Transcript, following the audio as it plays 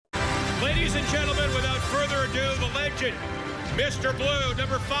Ladies and gentlemen, without further ado, the legend, Mr. Blue,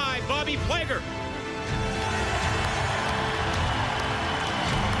 number 5, Bobby Plager.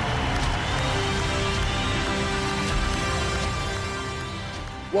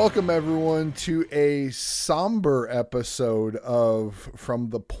 Welcome, everyone, to a somber episode of From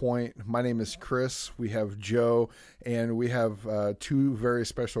the Point. My name is Chris. We have Joe, and we have two very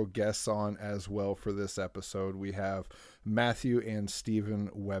special guests on as well for this episode. We have Matthew and Steven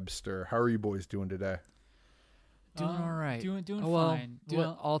Webster. How are you boys doing today? Doing all right. Doing well, fine.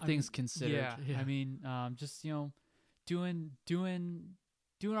 All things considered. Yeah. I mean, just doing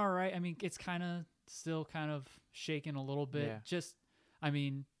all right. I mean, it's kind of still kind of shaking a little bit. Yeah.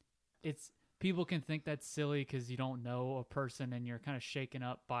 It's people can think that's silly because you don't know a person and you're kind of shaken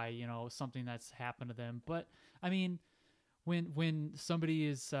up by something that's happened to them. But I mean, when somebody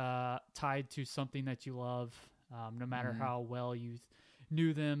is tied to something that you love, no matter how well you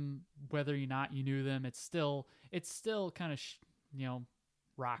knew them, whether or not you knew them, it's still kind of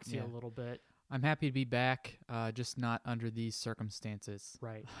rocks you a little bit. I'm happy to be back, just not under these circumstances.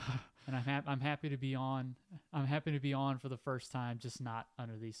 Right. And I'm happy to be on. I'm happy to be on for the first time, just not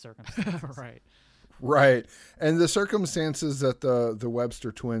under these circumstances. Right. And the circumstances that the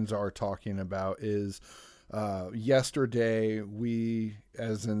Webster twins are talking about is yesterday we,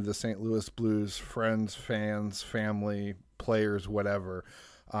 as in the St. Louis Blues, friends, fans, family, players, whatever,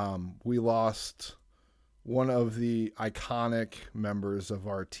 we lost one of the iconic members of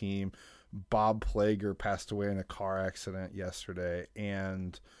our team. Bob Plager passed away in a car accident yesterday,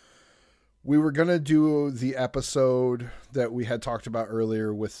 and we were going to do the episode that we had talked about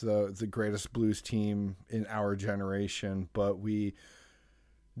earlier with the greatest Blues team in our generation, but we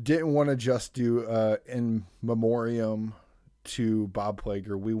didn't want to just do in memoriam to Bob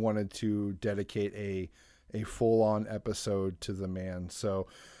Plager. We wanted to dedicate a full-on episode to the man. So,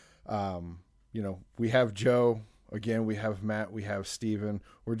 we have Joe. Again, we have Matt, we have Steven.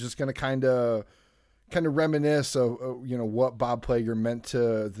 We're just going to kind of reminisce of, what Bob Plager meant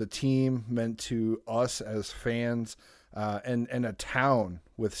to the team, meant to us as fans, and a town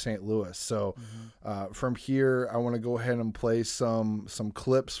with St. Louis. So from here, I want to go ahead and play some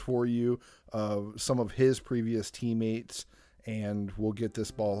clips for you of some of his previous teammates, and we'll get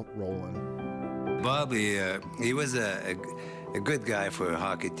this ball rolling. Bobby, he was a good guy for a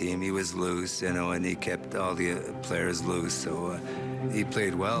hockey team. He was loose, and he kept all the players loose. So he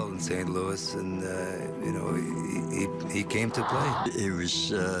played well in St. Louis, and he came to play. He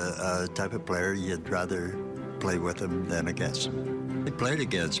was a type of player you'd rather play with him than against him. He played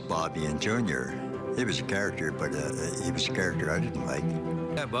against Bobby and Junior. He was a character, but he was a character I didn't like.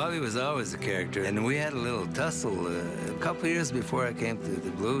 Yeah, Bobby was always a character, and we had a little tussle a couple years before I came to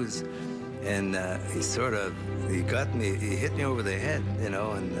the Blues. And he got me, he hit me over the head,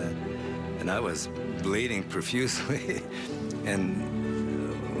 and I was bleeding profusely.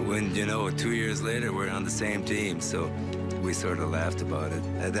 And when, 2 years later, we're on the same team, so we sort of laughed about it.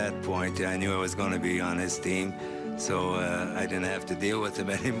 At that point, I knew I was going to be on his team, so I didn't have to deal with him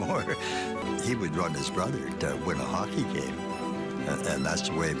anymore. He would run his brother to win a hockey game, and that's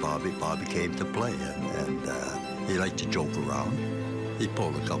the way Bobby came to play, and he liked to joke around. He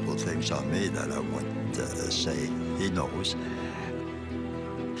pulled a couple of things on me that I wouldn't say. He knows.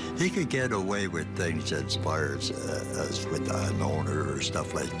 He could get away with things as far as with an owner or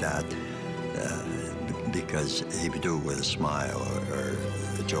stuff like that, because he would do it with a smile or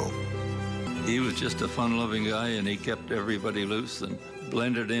a joke. He was just a fun-loving guy, and he kept everybody loose and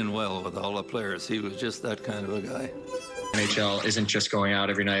blended in well with all the players. He was just that kind of a guy. NHL isn't just going out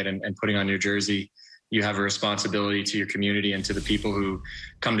every night and putting on your jersey. You have a responsibility to your community and to the people who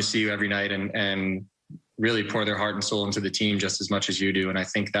come to see you every night and really pour their heart and soul into the team just as much as you do. And I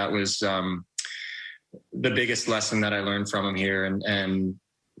think that was the biggest lesson that I learned from him here. And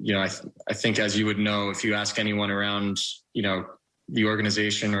I think, as you would know, if you ask anyone around, the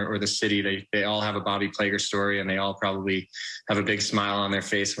organization or the city, they all have a Bobby Plager story, and they all probably have a big smile on their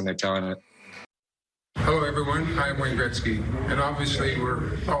face when they're telling it. Hello, everyone. I'm Wayne Gretzky, and obviously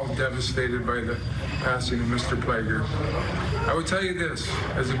we're all devastated by the passing of Mr. Plager. I would tell you this,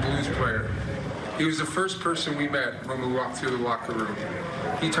 as a Blues player, he was the first person we met when we walked through the locker room.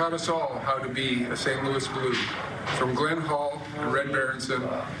 He taught us all how to be a St. Louis Blue, from Glenn Hall and Red Berenson,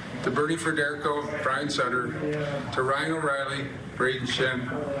 to Bernie Federico, Brian Sutter, to Ryan O'Reilly, Braden Shen,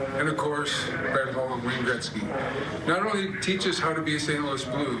 and of course, Brett Hull and Wayne Gretzky. Not only did he teach us how to be a St. Louis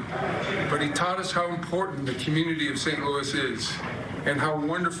Blue, but he taught us how important the community of St. Louis is and how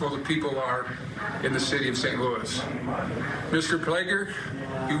wonderful the people are in the city of St. Louis. Mr. Plager,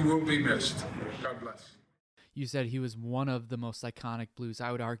 you will be missed. God bless. you said he was one of the most iconic Blues.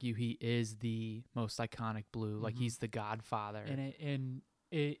 I would argue he is the most iconic Blue. Like he's the godfather. And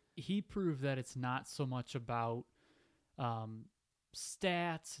he proved that it's not so much about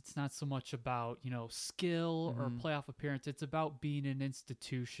stats. It's not so much about, skill or playoff appearance. It's about being an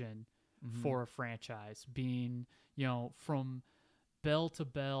institution for a franchise, being, from bell to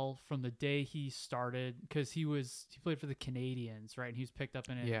bell from the day he started, because he played for the Canadians, right? And he was picked up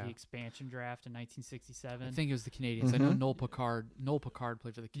in the expansion draft in 1967. I think it was the Canadians. I know Noel Picard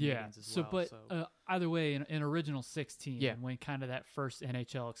played for the Canadians as well. But either way, in original 16, when kind of that first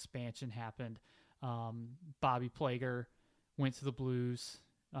NHL expansion happened, Bobby Plager went to the Blues,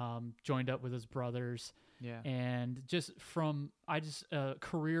 joined up with his brothers, and just a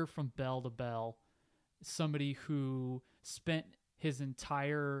career from bell to bell, somebody who spent his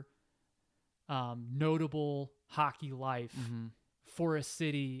entire notable hockey life for a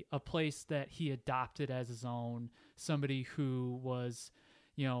city, a place that he adopted as his own, somebody who was,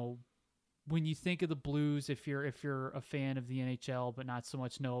 when you think of the Blues, if you're a fan of the NHL but not so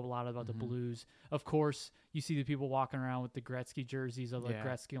much know a lot about the Blues, of course you see the people walking around with the Gretzky jerseys, although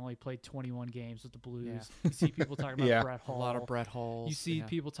Gretzky only played 21 games with the Blues. You see people talking about Brett Hull. A lot of Brett Hulls. You see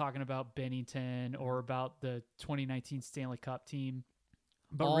people talking about Bennington or about the 2019 Stanley Cup team.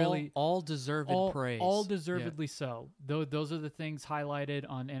 But all deserved praise. All deservedly so. Those are the things highlighted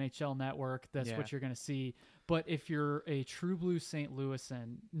on NHL Network. That's what you're going to see. But if you're a true Blues St.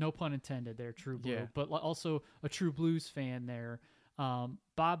 Louisan, no pun intended there, true Blue, but also a true Blues fan there,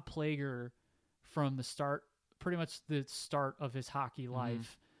 Bob Plager, from the start, pretty much the start of his hockey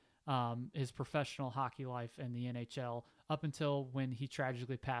life, his professional hockey life in the NHL, up until when he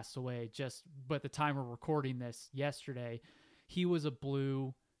tragically passed away, but the time we're recording this yesterday, he was a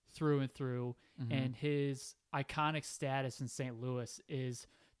Blue through and through, and his iconic status in St. Louis is,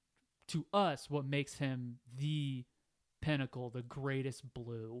 to us, what makes him the pinnacle, the greatest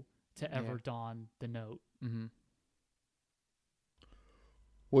Blue to ever don the note.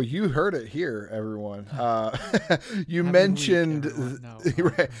 Well, you heard it here, everyone. You mentioned...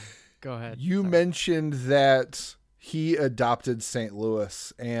 Right. Go ahead. You mentioned that he adopted St.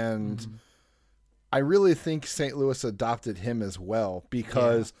 Louis, and I really think St. Louis adopted him as well,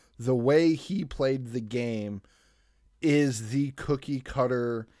 because the way he played the game is the cookie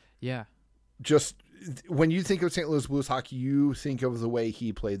cutter. Yeah. Just when you think of St. Louis Blues hockey, you think of the way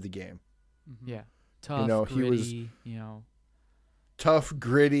he played the game. Yeah. Tough, gritty, he was tough,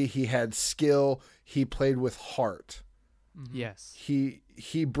 gritty. He had skill. He played with heart. Yes. He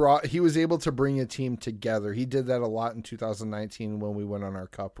was able to bring a team together. He did that a lot in 2019 when we went on our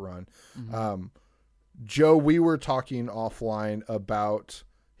cup run. Joe, we were talking offline about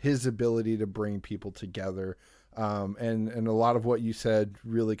his ability to bring people together. And a lot of what you said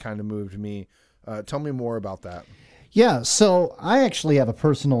really kind of moved me. Tell me more about that. Yeah. So I actually have a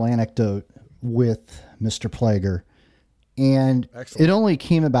personal anecdote with Mr. Plager, and Excellent. It only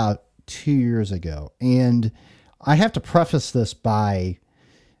came about 2 years ago. And I have to preface this by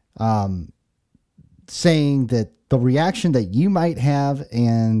saying that the reaction that you might have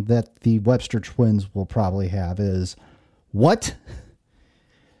and that the Webster twins will probably have is, what?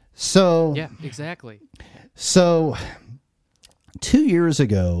 So yeah, exactly. So 2 years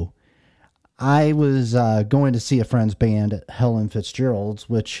ago, I was going to see a friend's band at Helen Fitzgerald's,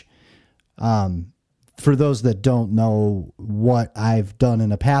 which, for those that don't know what I've done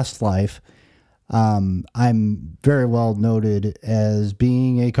in a past life, I'm very well noted as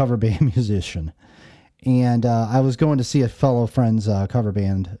being a cover band musician. And I was going to see a fellow friend's cover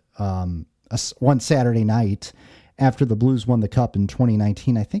band one Saturday night after the Blues won the Cup in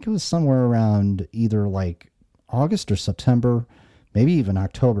 2019. I think it was somewhere around either like August or September, maybe even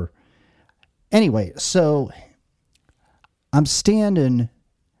October. Anyway, so I'm standing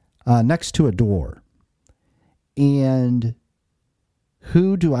next to a door, and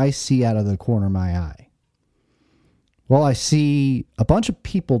who do I see out of the corner of my eye? Well, I see a bunch of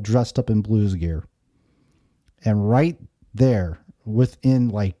people dressed up in Blues gear, and right there, within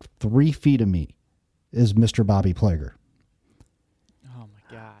like 3 feet of me, is Mr. Bobby Plager. Oh my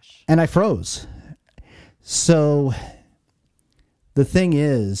gosh. And I froze. So the thing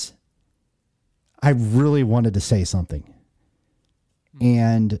is, I really wanted to say something.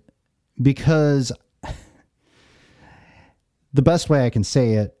 And because the best way I can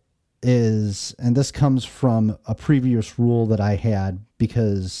say it is, and this comes from a previous rule that I had,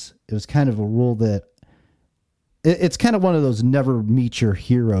 because it was kind of a rule that it's kind of one of those never meet your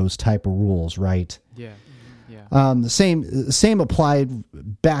heroes type of rules, right? Yeah. The same applied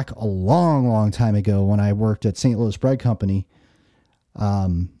back a long, long time ago when I worked at St. Louis Bread Company.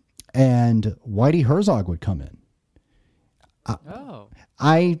 and Whitey Herzog would come in.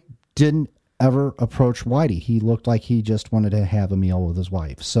 I didn't ever approach Whitey. He looked like he just wanted to have a meal with his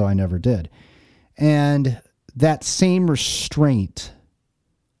wife, so I never did. And that same restraint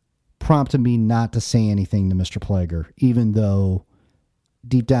prompted me not to say anything to Mr. Plager, even though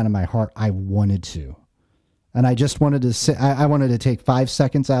deep down in my heart I wanted to. And I just wanted to say, I wanted to take 5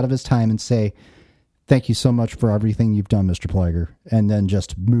 seconds out of his time and say, thank you so much for everything you've done, Mr. Plager, and then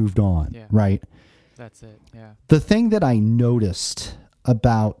just moved on, right? That's it, yeah. The thing that I noticed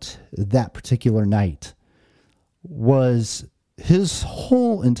about that particular night was his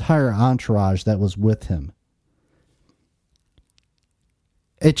whole entire entourage that was with him.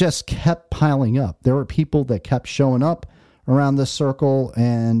 It just kept piling up. There were people that kept showing up around this circle,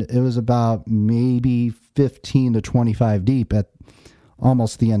 and it was about maybe 15 to 25 deep at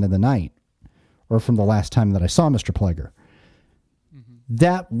almost the end of the night, or from the last time that I saw Mr. Plager.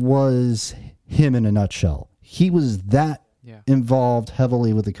 That was him in a nutshell. He was that involved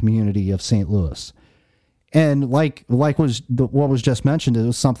heavily with the community of St. Louis. And like what was just mentioned, it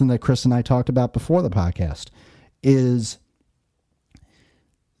was something that Chris and I talked about before the podcast, is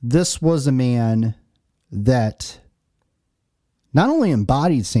this was a man that not only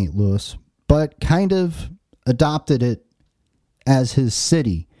embodied St. Louis, but kind of adopted it as his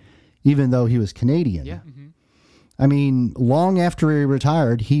city, even though he was Canadian. Yeah. I mean, long after he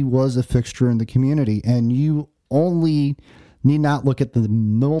retired, he was a fixture in the community, and you only need not look at the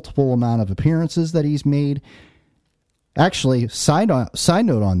multiple amount of appearances that he's made. Actually, side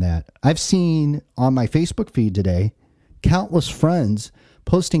note on that, I've seen on my Facebook feed today countless friends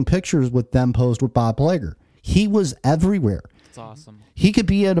posting pictures with them posed with Bob Plager. He was everywhere. It's awesome. He could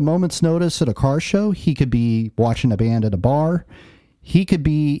be at a moment's notice at a car show. He could be watching a band at a bar. He could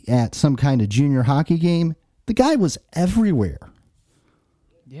be at some kind of junior hockey game. The guy was everywhere.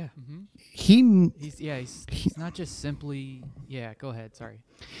 Yeah. He's not just simply. Yeah, go ahead. Sorry.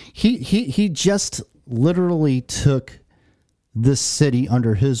 He just literally took this city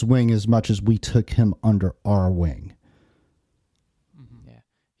under his wing as much as we took him under our wing. Yeah.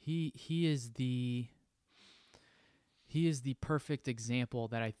 He is the perfect example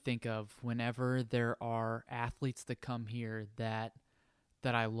that I think of whenever there are athletes that come here that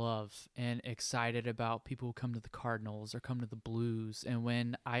I love and excited about, people who come to the Cardinals or come to the Blues. And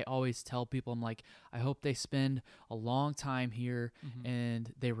when I always tell people, I'm like, I hope they spend a long time here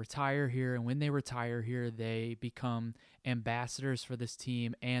and they retire here. And when they retire here, they become ambassadors for this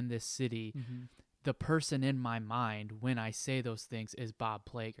team and this city. The person in my mind when I say those things is Bob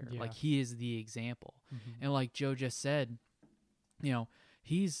Plager. Yeah. Like, he is the example. And like Joe just said, you know,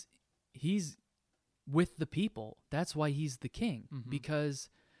 he's with the people. That's why he's the king, because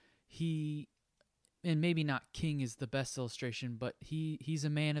and maybe not king is the best illustration, but he's a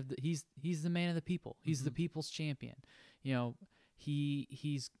man of he's the man of the people. He's the people's champion. You know,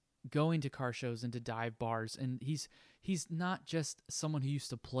 he's going to car shows and to dive bars, and he's not just someone who used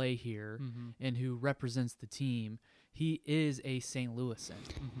to play here and who represents the team. He is a St. Louisan.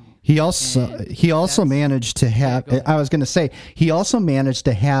 He also managed to have, I was going to say, he also managed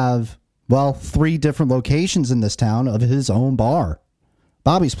to have, well, 3 different locations in this town of his own bar,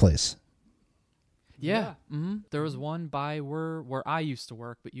 Bobby's Place. Yeah. There was one by where I used to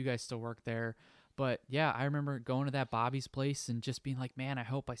work, but you guys still work there. But yeah, I remember going to that Bobby's Place and just being like, man, I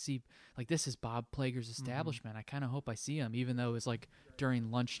hope I see, like, this is Bob Plager's establishment. I kind of hope I see him, even though it was like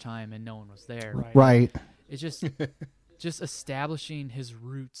during lunchtime and no one was there. Right. It's just establishing his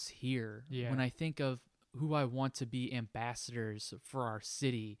roots here. Yeah. When I think of who I want to be ambassadors for our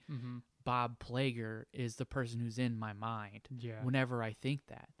city, Bob Plager is the person who's in my mind whenever I think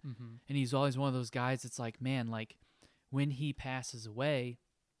that. And he's always one of those guys that's like, man, like, when he passes away,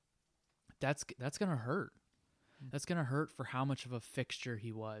 that's going to hurt. That's going to hurt for how much of a fixture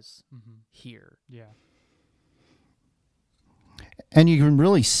he was here. Yeah. And you can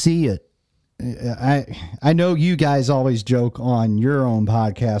really see it. I know you guys always joke on your own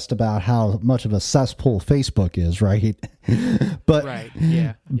podcast about how much of a cesspool Facebook is, right? But right,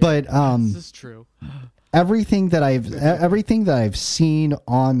 yeah. But this is true. Everything that I've seen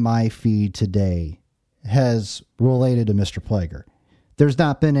on my feed today has related to Mr. Plager. There's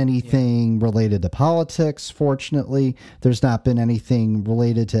not been anything related to politics, fortunately. There's not been anything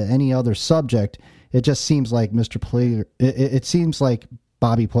related to any other subject. It just seems like Mr. Plager, it seems like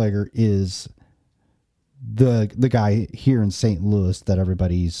Bobby Plager is the guy here in St. Louis that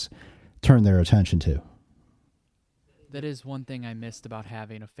everybody's turned their attention to. That is one thing I missed about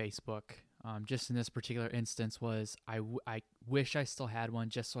having a Facebook. just in this particular instance, was I wish I still had one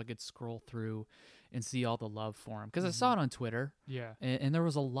just so I could scroll through and see all the love for him. Because I saw it on Twitter. Yeah. And there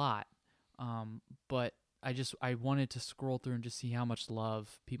was a lot. But I wanted to scroll through and just see how much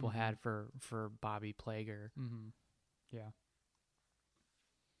love people had for Bobby Plager. Mm-hmm. Yeah.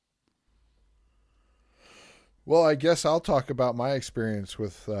 Well, I guess I'll talk about my experience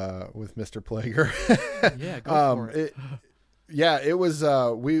with Mr. Plager. Yeah, go for it. It was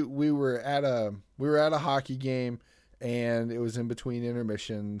we were at a hockey game, and it was in between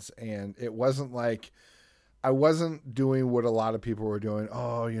intermissions, and it wasn't like I wasn't doing what a lot of people were doing.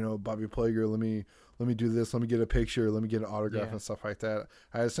 Oh, Bobby Plager, let me do this, let me get a picture, let me get an autograph and stuff like that.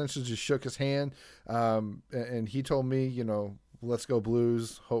 I essentially just shook his hand, and he told me, let's go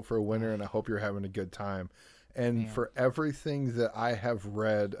Blues, hope for a winner, and I hope you're having a good time. And for everything that I have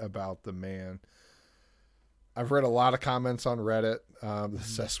read about the man, I've read a lot of comments on Reddit, the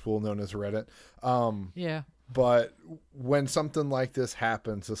cesspool known as Reddit. But when something like this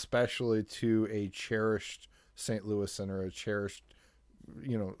happens, especially to a cherished St. Louisan or a cherished,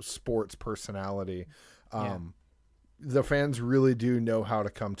 sports personality, the fans really do know how to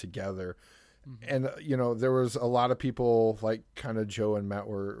come together. And, there was a lot of people, like kind of Joe and Matt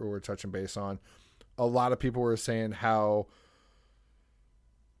were touching base on. A lot of people were saying how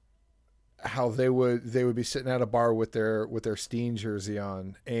they would be sitting at a bar with their Steen jersey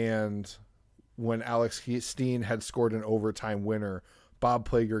on, and when Alex Steen had scored an overtime winner, Bob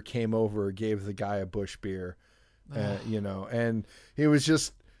Plager came over, gave the guy a Busch beer, and he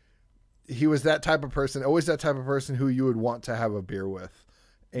was that type of person, always that type of person who you would want to have a beer with.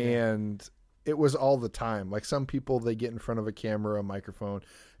 And it was all the time. Like some people, they get in front of a camera, a microphone,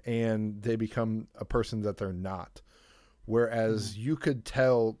 and they become a person that they're not. Whereas you could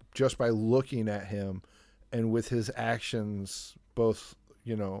tell just by looking at him and with his actions, both,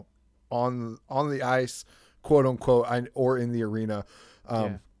 on the ice, quote unquote, or in the arena,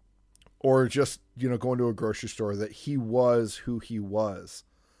 or just, going to a grocery store, that he was who he was.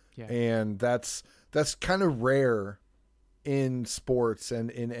 Yeah. And that's kind of rare in sports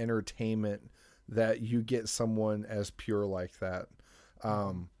and in entertainment, that you get someone as pure like that.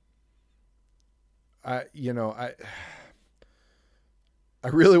 I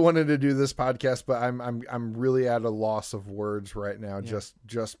really wanted to do this podcast, but I'm really at a loss of words right now, just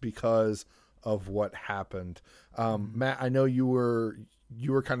because of what happened. Matt, I know you were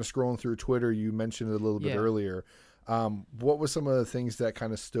kind of scrolling through Twitter. You mentioned it a little bit earlier. What was some of the things that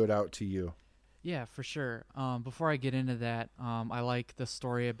kind of stood out to you? Yeah, for sure. Before I get into that, I like the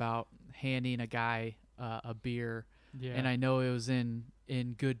story about handing a guy a beer, and I know it was in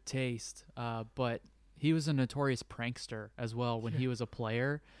good taste, but he was a notorious prankster as well when he was a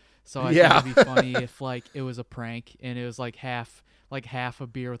player. So I thought it'd be funny if it was a prank and it was like half a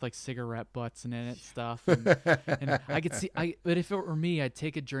beer with cigarette butts in it stuff. And I could see, but if it were me, I'd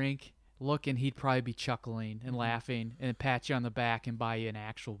take a drink, look, and he'd probably be chuckling and laughing and pat you on the back and buy you an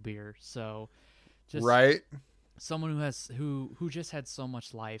actual beer. So just someone who just had so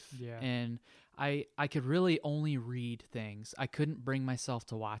much life. Yeah. And I could really only read things. I couldn't bring myself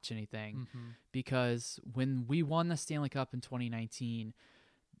to watch anything because when we won the Stanley Cup in 2019,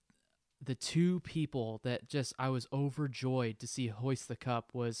 the two people that I was overjoyed to see hoist the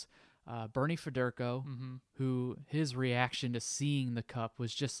cup was Bernie Federko, who his reaction to seeing the cup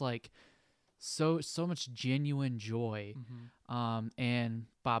was just so much genuine joy, and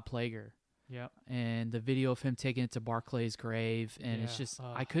Bob Plager. Yeah, and the video of him taking it to Barclay's grave, and it's just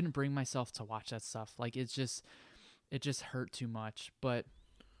I couldn't bring myself to watch that stuff. It just hurt too much. But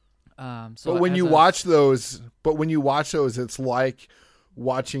when you watch those, it's like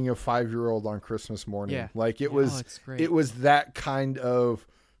watching a 5-year-old on Christmas morning. Yeah. It was that kind of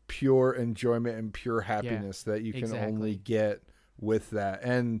pure enjoyment and pure happiness that you can only get with that.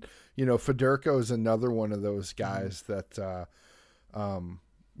 And Federko is another one of those guys that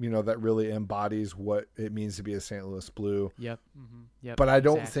that really embodies what it means to be a St. Louis Blue. Yep. Yep. But I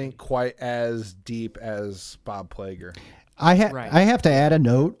don't think quite as deep as Bob Plager. I have to add a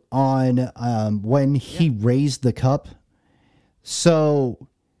note on when he raised the cup. So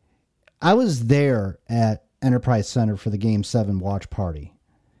I was there at Enterprise Center for the Game 7 watch party.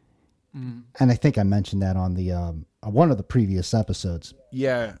 And I think I mentioned that on the one of the previous episodes.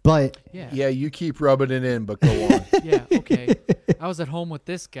 Yeah. But yeah, you keep rubbing it in, but go on. Yeah, okay. I was at home with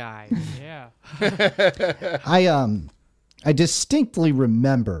this guy. Yeah. I distinctly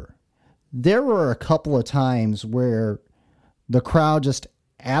remember there were a couple of times where the crowd just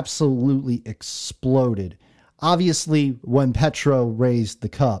absolutely exploded. Obviously, when Petro raised the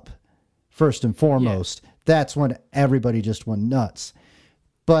cup, first and foremost, that's when everybody just went nuts.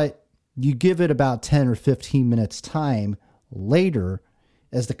 But You give it about 10 or 15 minutes time later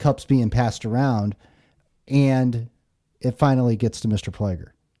as the cup's being passed around, and it finally gets to Mr.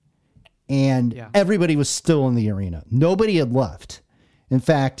 Plager. And everybody was still in the arena. Nobody had left. In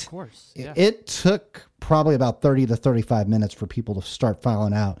fact, Of course. Yeah. it took probably about 30 to 35 minutes for people to start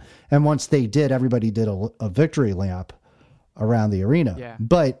filing out. And once they did, everybody did a victory lap around the arena. Yeah.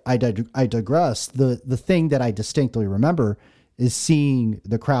 But I digress. The thing that I distinctly remember is seeing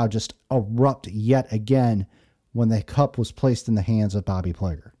the crowd just erupt yet again when the cup was placed in the hands of Bobby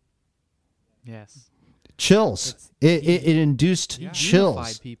Plager. Yes. Chills. It induced chills.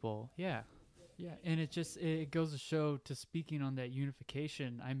 Unified people. Yeah. Yeah, and it goes to show, to speaking on that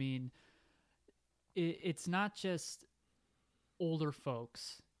unification, I mean, it's not just older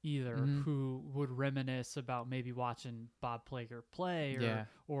folks either who would reminisce about maybe watching Bob Plager play,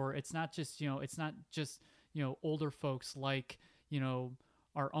 or it's not just, older folks like,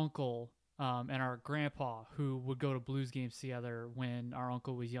 our uncle and our grandpa who would go to Blues games together when our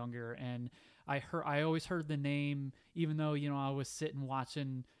uncle was younger. And I always heard the name, even though, I was sitting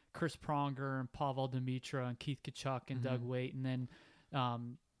watching Chris Pronger and Pavel Demitra and Keith Kachuk and Doug Waite, and then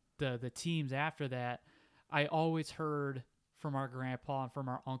the teams after that, I always heard from our grandpa and from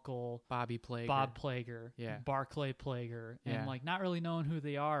our uncle Bob Plager, Barclay Plager, and like not really knowing who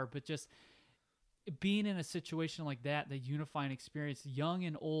they are, but just being in a situation like that, the unifying experience, young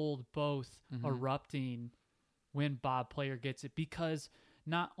and old both erupting when Bob Plager gets it, because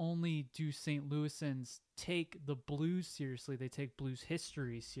not only do St. Louisans take the Blues seriously, they take Blues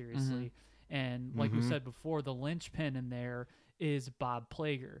history seriously. And like we said before, the linchpin in there is Bob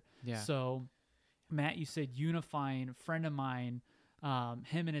Plager. Yeah. So, Matt, you said unifying. A friend of mine,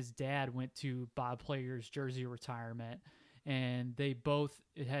 him and his dad went to Bob Plager's jersey retirement, and they both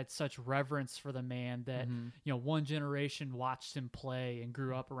had such reverence for the man that, one generation watched him play and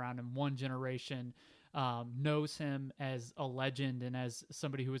grew up around him. One generation knows him as a legend and as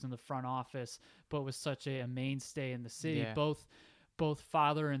somebody who was in the front office, but was such a mainstay in the city. Yeah. Both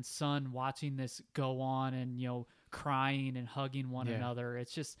father and son watching this go on and, crying and hugging one another.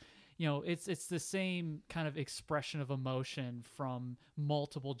 It's just, it's the same kind of expression of emotion from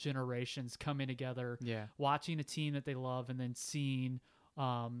multiple generations coming together, watching a team that they love, and then seeing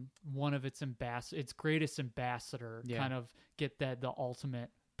one of its greatest ambassador kind of get the ultimate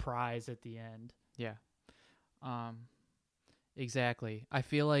prize at the end. Yeah. Exactly. I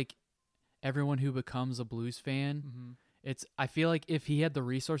feel like everyone who becomes a Blues fan, I feel like if he had the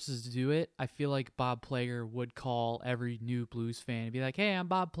resources to do it, I feel like Bob Plager would call every new Blues fan and be like, "Hey, I'm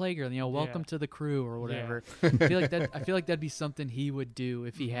Bob Plager, welcome to the crew," or whatever. I feel like that'd be something he would do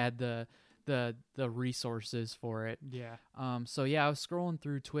if he had the resources for it. Yeah. So I was scrolling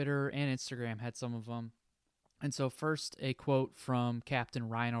through Twitter and Instagram, had some of them. And so first, a quote from Captain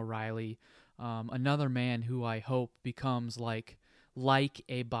Ryan O'Reilly, another man who I hope becomes like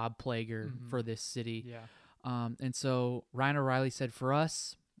a Bob Plager for this city. Yeah. And so Ryan O'Reilly said, "For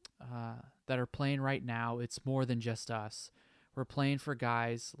us that are playing right now, it's more than just us. We're playing for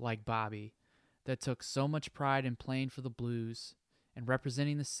guys like Bobby that took so much pride in playing for the Blues and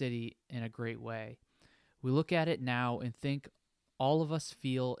representing the city in a great way. We look at it now and think all of us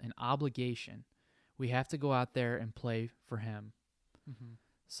feel an obligation. We have to go out there and play for him."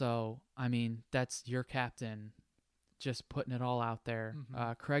 So, I mean, that's your captain just putting it all out there.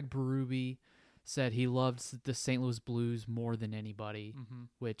 Craig Berube said he loved the St. Louis Blues more than anybody,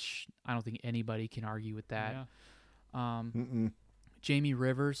 which I don't think anybody can argue with that. Yeah. Jamie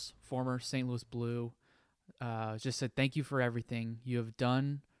Rivers, former St. Louis Blue, just said, "Thank you for everything you have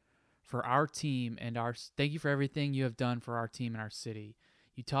done for our team thank you for everything you have done for our team and our city.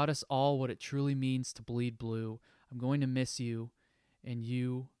 You taught us all what it truly means to bleed blue. I'm going to miss you and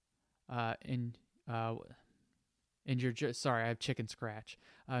you sorry, I have chicken scratch.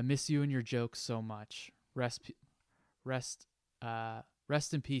 Miss you and your jokes so much. Rest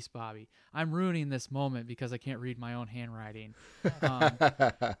in peace, Bobby." I'm ruining this moment because I can't read my own handwriting.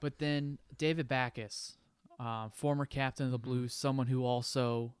 But then David Backus, former captain of the Blues, someone who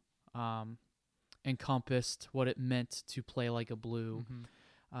also encompassed what it meant to play like a Blue,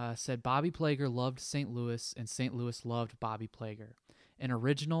 said, "Bobby Plager loved St. Louis, and St. Louis loved Bobby Plager. An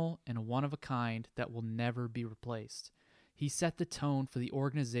original and a one-of-a-kind that will never be replaced. He set the tone for the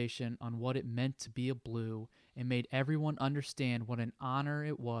organization on what it meant to be a Blue and made everyone understand what an honor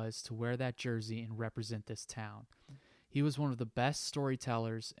it was to wear that jersey and represent this town. He was one of the best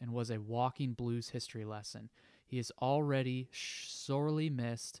storytellers and was a walking Blues history lesson. He is already sorely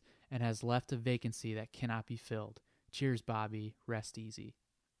missed and has left a vacancy that cannot be filled. Cheers, Bobby. Rest easy."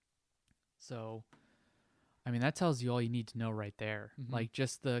 So, I mean, that tells you all you need to know right there. Mhm. Like,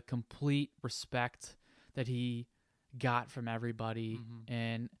 just the complete respect that he got from everybody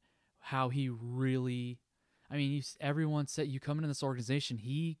and how he really, I mean, everyone said you come into this organization,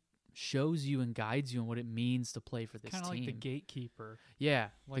 he shows you and guides you on what it means to play for this Kind team. of like the gatekeeper. Yeah,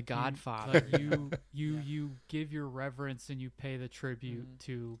 Like the you- Godfather. like you give your reverence and you pay the tribute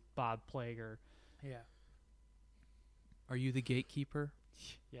to Bob Plager. Yeah. Are you the gatekeeper?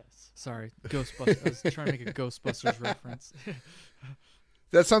 Yes. Sorry, Ghostbusters. I was trying to make a Ghostbusters reference.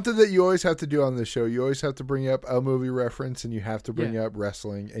 That's something that you always have to do on the show. You always have to bring up a movie reference and you have to bring up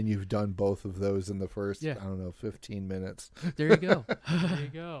wrestling, and you've done both of those in the first, I don't know, 15 minutes. There you go. There you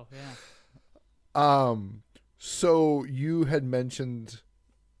go. Yeah. So you had mentioned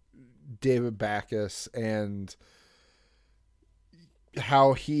David Backus and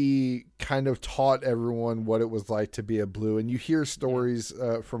how he kind of taught everyone what it was like to be a Blue. And you hear stories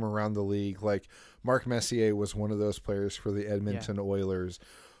from around the league, like Mark Messier was one of those players for the Edmonton Oilers.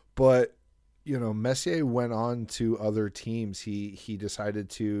 But, you know, Messier went on to other teams. He decided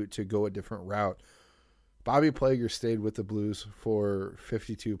to go a different route. Bobby Plager stayed with the Blues for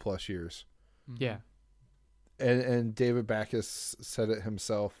 52 plus years. Yeah. And David Backus said it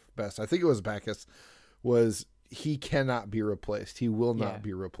himself best. I think it was Backus, was he cannot be replaced. He will not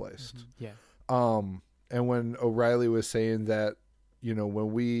be replaced. Yeah. And when O'Reilly was saying that, you know,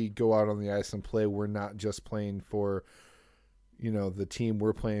 when we go out on the ice and play, we're not just playing for, you know, the team.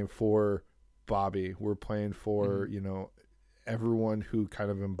 We're playing for Bobby. We're playing for, you know, everyone who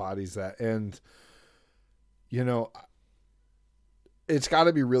kind of embodies that. And, you know, it's got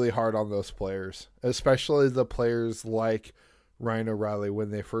to be really hard on those players, especially the players like Ryan O'Reilly. When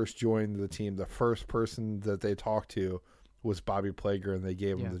they first joined the team, the first person that they talked to was Bobby Plager, and they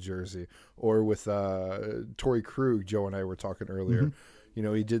gave him the jersey. Or with Torrey Krug, Joe and I were talking earlier. You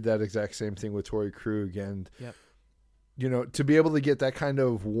know, he did that exact same thing with Torrey Krug. And, you know, to be able to get that kind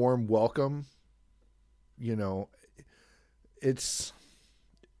of warm welcome, you know, it's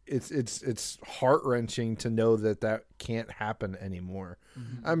heart-wrenching to know that can't happen anymore.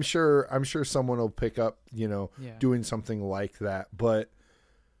 I'm sure someone will pick up, you know, doing something like that, but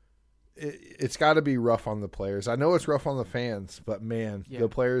it's got to be rough on the players. I know it's rough on the fans, but man, the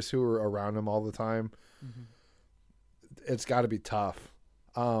players who are around him all the time, it's got to be tough.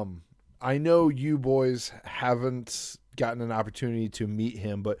 I know you boys haven't gotten an opportunity to meet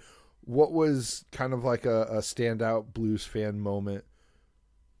him, but what was kind of like a standout Blues fan moment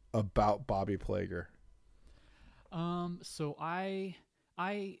about Bobby Plager? So I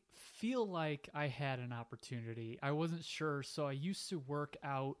feel like I had an opportunity. I wasn't sure. So I used to work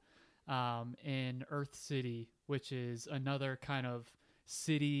out in Earth City, which is another kind of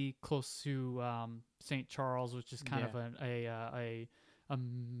city close to St. Charles, which is kind of a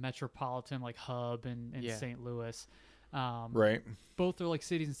metropolitan like hub in St. Louis. Right. Both are like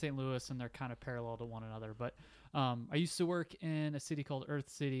cities in St. Louis, and they're kind of parallel to one another. But I used to work in a city called Earth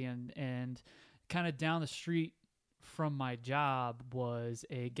City, and kind of down the street from my job was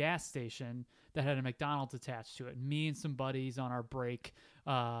a gas station that had a McDonald's attached to it. Me and some buddies on our break,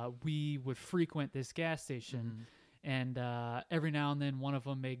 we would frequent this gas station, and every now and then one of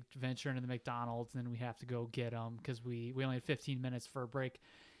them may venture into the McDonald's, and then we have to go get them because we only had 15 minutes for a break.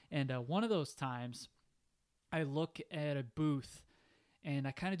 And one of those times, I look at a booth, and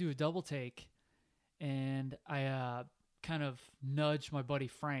I kind of do a double take, and I kind of nudge my buddy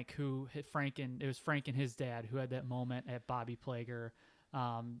Frank, it was Frank and his dad who had that moment at Bobby Plager,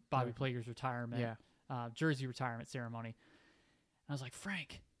 Plager's retirement, jersey retirement ceremony. And I was like,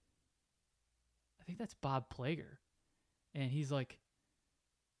 Frank, I think that's Bob Plager. And he's like,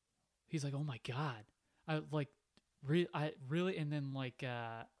 oh my God. I really, and then like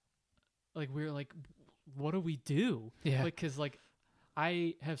we were like, what do we do? Yeah. Like, cause like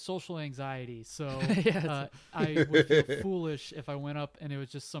I have social anxiety, so I would feel foolish if I went up and it was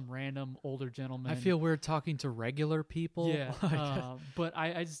just some random older gentleman. I feel weird talking to regular people. Yeah, but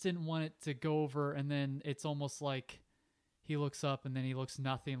I just didn't want it to go over, and then it's almost like he looks up and then he looks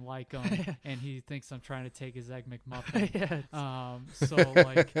nothing like him, and he thinks I'm trying to take his Egg McMuffin. So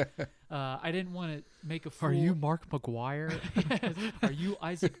like, I didn't want to make a fool. Are you Mark McGuire? Are you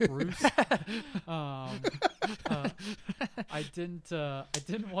Isaac Bruce? I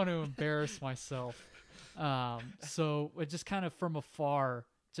didn't want to embarrass myself. So it just kind of from afar,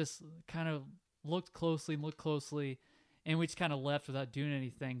 just kind of looked closely, and we just kind of left without doing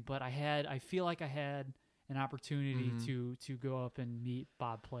anything. But I feel like I had an opportunity to go up and meet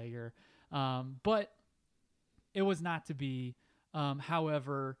Bob Plager. But it was not to be.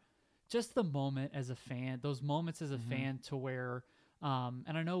 However, just the moment as a fan, those moments as a fan to where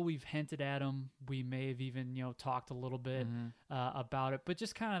And I know we've hinted at them. We may have even, talked a little bit about it, but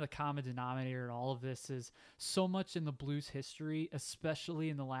just kind of the common denominator in all of this is so much in the Blues history, especially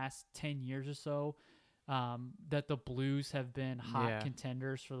in the last 10 years or so, that the Blues have been hot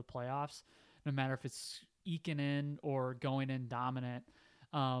contenders for the playoffs, no matter if it's eking in or going in dominant.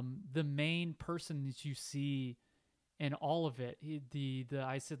 The main person that you see in all of it,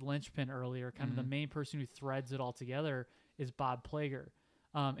 I said linchpin earlier, kind of the main person who threads it all together is Bob Plager.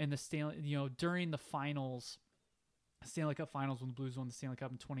 And the Stanley, during the finals, Stanley Cup finals, when the Blues won the Stanley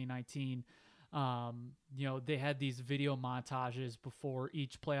Cup in 2019, they had these video montages before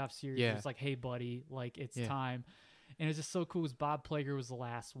each playoff series. Yeah. It was like, hey buddy, like it's time. And it's just so cool because Bob Plager was the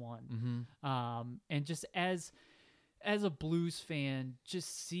last one. And just as a Blues fan,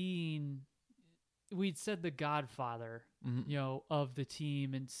 just seeing, we'd said the godfather, of the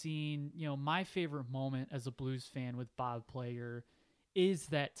team, and seeing, my favorite moment as a Blues fan with Bob Plager is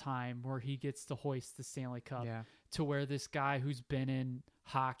that time where he gets to hoist the Stanley Cup to where this guy who's been in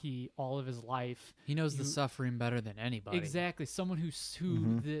hockey all of his life, he knows the suffering better than anybody. Exactly. Someone who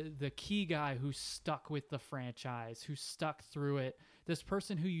the key guy who stuck with the franchise, who stuck through it. This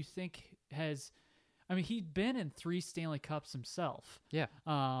person who you think he'd been in 3 Stanley Cups himself. Yeah.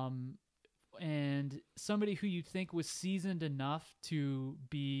 And somebody who you'd think was seasoned enough to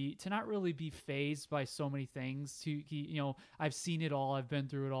not really be fazed by so many things. I've seen it all, I've been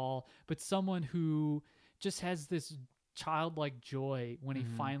through it all, but someone who just has this childlike joy when he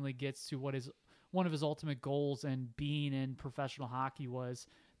finally gets to what is one of his ultimate goals and being in professional hockey was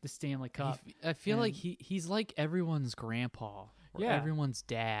the Stanley Cup. I feel like he's like everyone's grandpa, or everyone's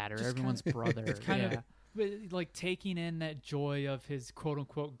dad, or everyone's brother. It's kind of like taking in that joy of his quote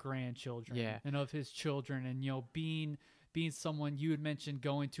unquote grandchildren and of his children, and being someone. You had mentioned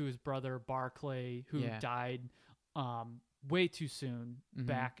going to his brother Barclay, who died way too soon,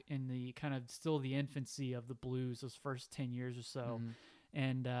 back in the kind of still the infancy of the Blues, those first 10 years or so,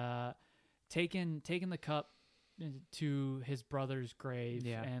 and taking the cup to his brother's grave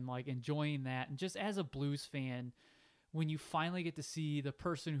and like enjoying that. And just as a Blues fan, when you finally get to see the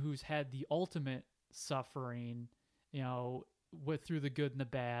person who's had the ultimate suffering, through the good and the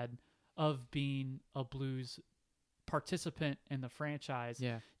bad of being a Blues participant in the franchise,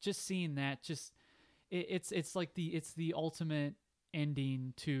 just seeing that, it's like the ultimate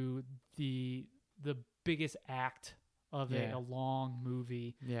ending to the biggest act of a long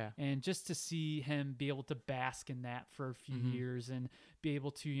movie. And just to see him be able to bask in that for a few years and be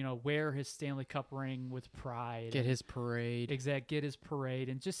able to, wear his Stanley Cup ring with pride. Get his parade. Get his parade.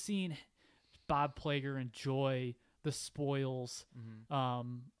 And just seeing Bob Plager enjoy the spoils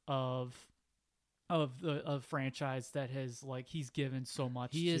of the franchise that has, like, he's given so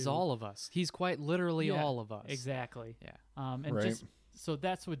much. He is all of us. He's quite literally all of us. Exactly. And so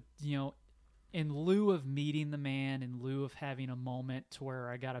that's what, in lieu of meeting the man, in lieu of having a moment to where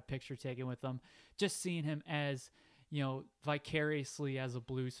I got a picture taken with him, just seeing him as, vicariously as a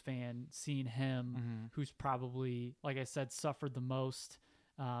Blues fan, seeing him who's probably, like I said, suffered the most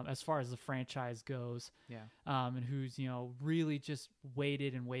as far as the franchise goes. And who's, really just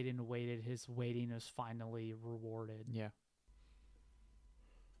waited and waited and waited. His waiting is finally rewarded.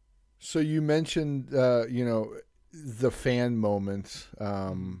 So you mentioned, the fan moments.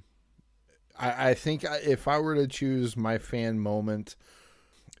 I think if I were to choose my fan moment,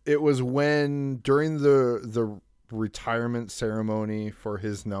 it was when during the retirement ceremony for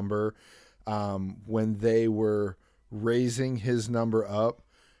his number, when they were raising his number up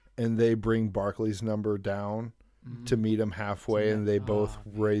and they bring Barclay's number down to meet him halfway, and they both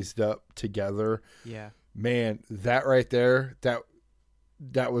raised up together. Man, that right there,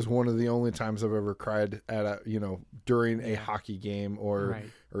 that was one of the only times I've ever cried at during a hockey game or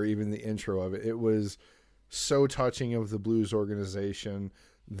even the intro of it. It was so touching of the Blues organization.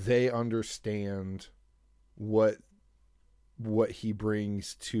 They understand what he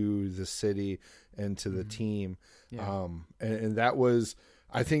brings to the city and to the team. And that was,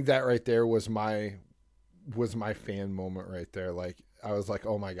 I think that right there was my fan moment right there. Like, I was like,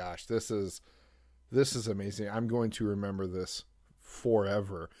 oh my gosh, this is amazing. I'm going to remember this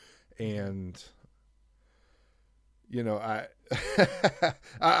forever. And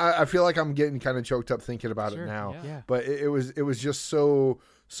I feel like I'm getting kind of choked up thinking about it now. But it was just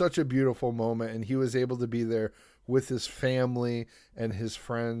such a beautiful moment, and he was able to be there with his family and his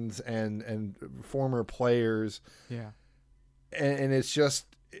friends and former players. And it's just,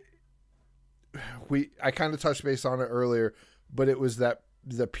 I kind of touched base on it earlier, but it was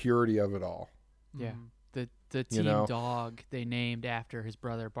the purity of it all. the team dog they named after his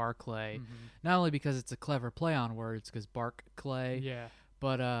brother Barclay, not only because it's a clever play on words, because Barclay,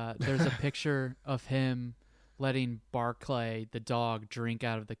 but there's a picture of him letting Barclay, the dog, drink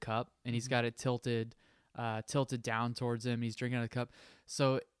out of the cup, and he's got it tilted down towards him. He's drinking out of the cup,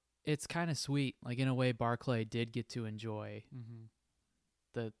 so it's kind of sweet. Like, in a way, Barclay did get to enjoy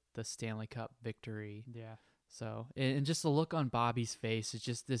the Stanley Cup victory. Yeah. So, and just the look on Bobby's face is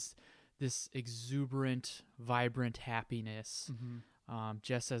just this exuberant, vibrant happiness,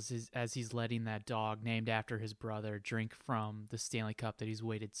 just as he's letting that dog, named after his brother, drink from the Stanley Cup that he's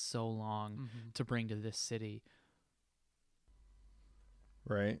waited so long to bring to this city.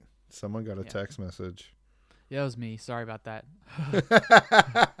 Right. Someone got a text message. Yeah, it was me. Sorry about that.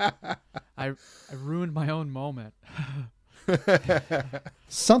 I ruined my own moment.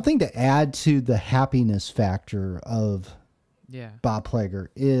 Something to add to the happiness factor of Bob Plager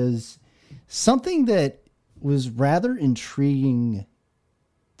is something that was rather intriguing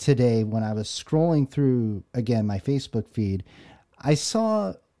today when I was scrolling through, again, my Facebook feed. I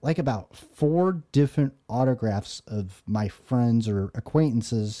saw like about 4 different autographs of my friends or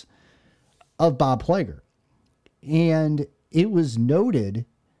acquaintances of Bob Plager. And it was noted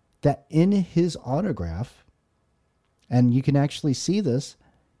that in his autograph, and you can actually see this,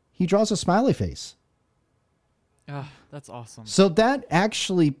 he draws a smiley face. Oh, that's awesome. So that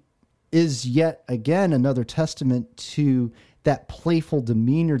actually is yet again another testament to that playful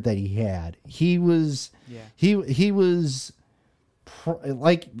demeanor that he had. He was, he was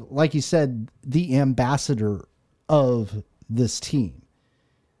like you said, the ambassador of this team.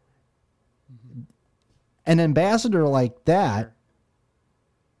 An ambassador like that,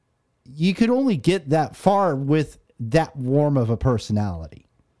 you could only get that far with that warm of a personality.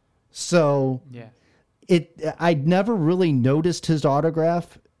 So I'd never really noticed his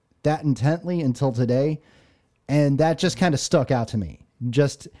autograph that intently until today, and that just kind of stuck out to me.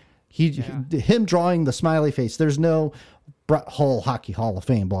 Just him drawing the smiley face. There's no Brett Hull Hockey Hall of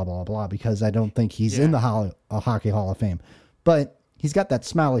Fame, blah blah blah, because I don't think he's in the Hockey Hall of Fame, but he's got that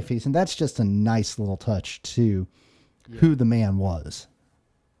smiley face, and that's just a nice little touch to who the man was.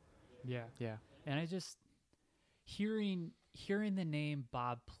 Yeah, yeah, and I just hearing the name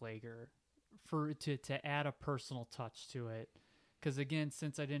Bob Plager to add a personal touch to it, because again,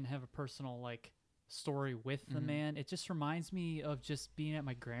 since I didn't have a personal story with the man, it just reminds me of just being at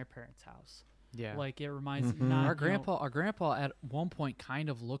my grandparents' house. Yeah, like it reminds me. Our grandpa at one point kind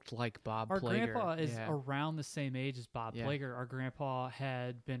of looked like Bob Plager. Our grandpa is around the same age as Bob Plager. Our grandpa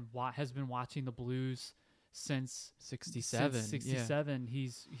has been watching the Blues since 67. Since 67,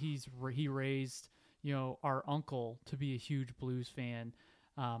 he raised our uncle to be a huge Blues fan.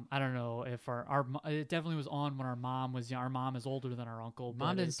 I don't know if it definitely was on when our mom was young. Our mom is older than our uncle.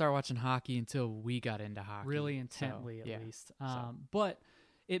 Mom didn't start watching hockey until we got into hockey. Really intently, at least. But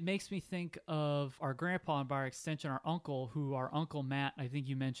it makes me think of our grandpa and by extension our uncle, who our Uncle Matt, I think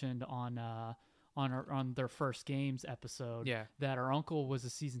you mentioned on their first games episode, that our uncle was a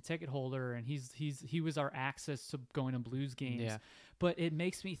season ticket holder and he was our access to going to Blues games. Yeah. But it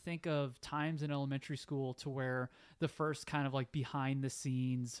makes me think of times in elementary school to where the first kind of behind the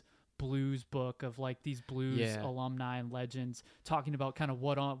scenes Blues book of these Blues alumni and legends talking about kind of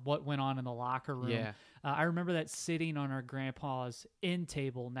what went on in the locker room. Yeah. I remember that sitting on our grandpa's end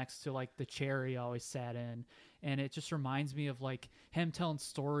table next to the chair he always sat in, and it just reminds me of him telling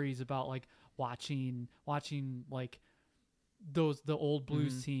stories about watching the old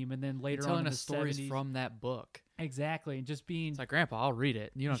Blues team, and then later telling on in us stories 70s. From that book. Exactly, and just being... It's like, Grandpa, I'll read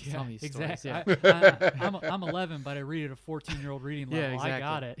it. You don't have to tell me these stories. Exactly. Yeah. I'm 11, but I read at a 14-year-old reading level. Yeah, exactly. I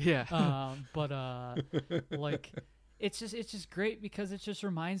got it. Yeah. It's just great because it just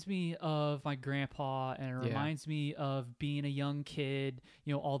reminds me of my grandpa, and it reminds me of being a young kid.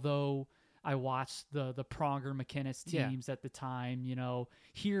 Although I watched the Pronger McInnes teams at the time,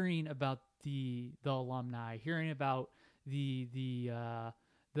 hearing about the alumni, hearing about the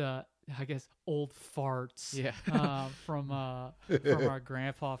I guess old farts from our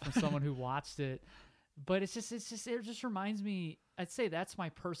grandpa, from someone who watched it. But it just reminds me, I'd say that's my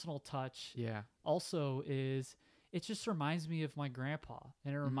personal touch. Yeah. Also it just reminds me of my grandpa,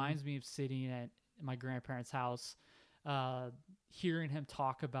 and it reminds me of sitting at my grandparents' house, hearing him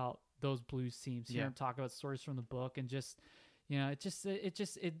talk about those Blues teams, hearing him talk about stories from the book, and just,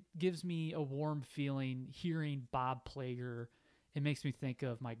 it gives me a warm feeling hearing Bob Plager. It makes me think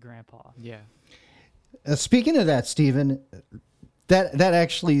of my grandpa. Yeah. Speaking of that, Stephen, that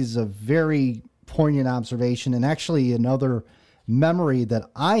actually is a very poignant observation, and actually another memory that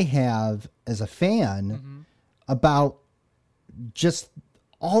I have as a fan about just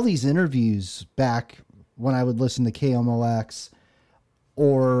all these interviews back when I would listen to KMOX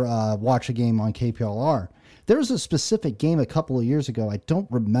or watch a game on KPLR. There was a specific game a couple of years ago. I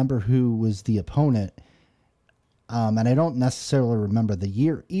don't remember who was the opponent, and I don't necessarily remember the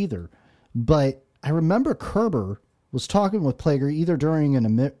year either. But I remember Kerber was talking with Plager either during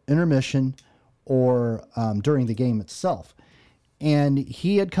an intermission or during the game itself. And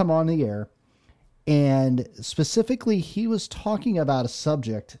he had come on the air, and specifically he was talking about a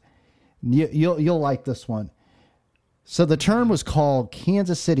subject. You'll like this one. So the term was called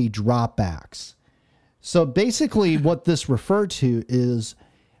Kansas City dropbacks. So basically what this referred to is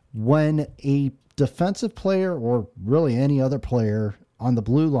when a defensive player, or really any other player on the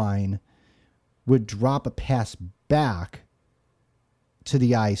blue line, would drop a pass back to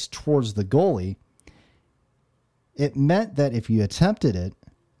the ice towards the goalie, it meant that if you attempted it,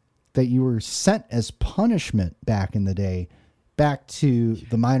 that you were sent as punishment back in the day back to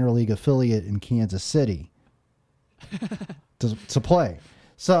the minor league affiliate in Kansas City to play.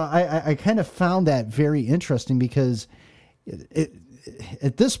 So I kind of found that very interesting because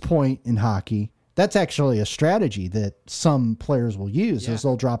at this point in hockey, that's actually a strategy that some players will use is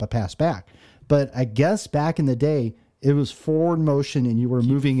they'll drop a pass back. But I guess back in the day, it was forward motion and you were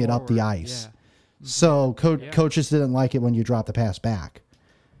moving it up the ice. Yeah. So coaches didn't like it when you drop the pass back,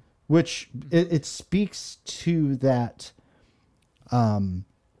 which it speaks to that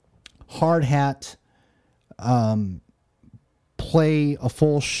hard hat, play a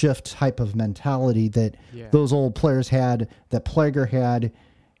full shift type of mentality that those old players had, that Plager had,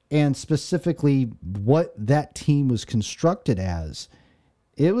 and specifically what that team was constructed as.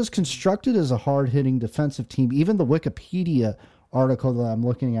 It was constructed as a hard-hitting defensive team. Even the Wikipedia article that I'm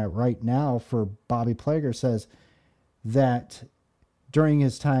looking at right now for Bobby Plager says that during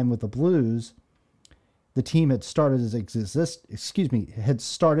his time with the Blues, the team had started its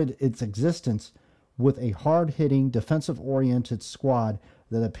existence with a hard-hitting, defensive-oriented squad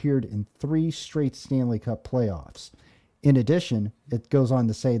that appeared in 3 straight Stanley Cup playoffs. In addition, it goes on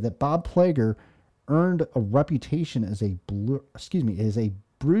to say that Bob Plager earned a reputation as a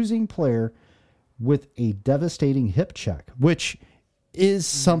bruising player with a devastating hip check, which is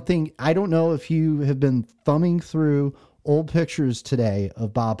something, I don't know if you have been thumbing through old pictures today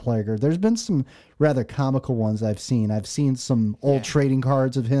of Bob Plager. There's been some rather comical ones I've seen. I've seen some old trading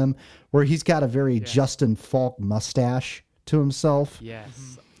cards of him where he's got a very Justin Falk mustache to himself.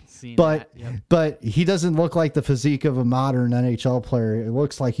 Yes. But he doesn't look like the physique of a modern NHL player. It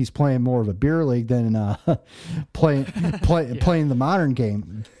looks like he's playing more of a beer league than playing the modern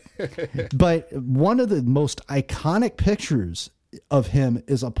game. But one of the most iconic pictures of him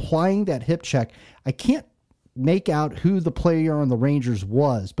is applying that hip check. I can't make out who the player on the Rangers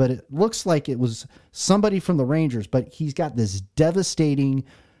was, but it looks like it was somebody from the Rangers, but he's got this devastating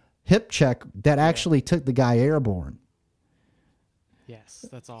hip check that actually took the guy airborne. Yes,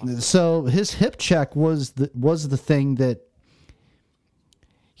 that's awesome. So his hip check was the thing that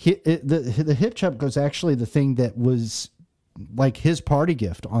the hip check was actually the thing that was like his party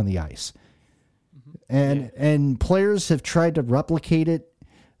gift on the ice. And players have tried to replicate it,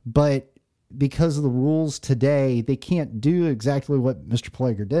 but because of the rules today, they can't do exactly what Mr.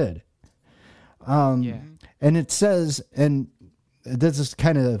 Plager did. And it says, and this is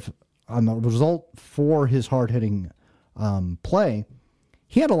kind of a result for his hard-hitting play,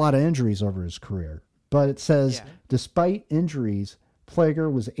 he had a lot of injuries over his career. But it says, despite injuries, Plager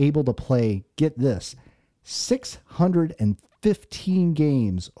was able to play, get this, 615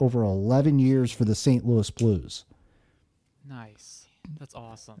 games over 11 years for the St. Louis Blues. Nice. That's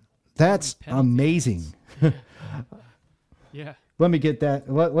awesome. That's amazing. Yeah. Let me get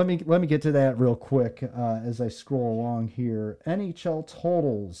that. Let me get to that real quick as I scroll along here. NHL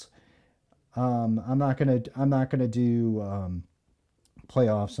totals. I'm not gonna do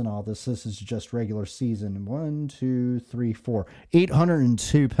playoffs and all this. This is just regular season. 1, 2, 3, 4.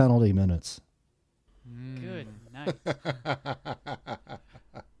 802 penalty minutes. Good night.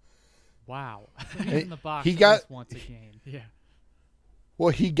 Wow. In the box he got once a game. Yeah. Well,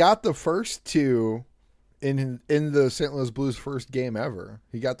 he got the first 2 in the St. Louis Blues' first game ever.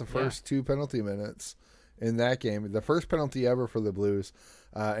 He got the first 2 penalty minutes in that game. The first penalty ever for the Blues.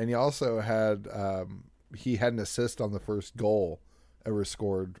 And he also had an assist on the first goal ever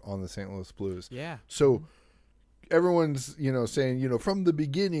scored on the St. Louis Blues. Yeah. So everyone's, saying, from the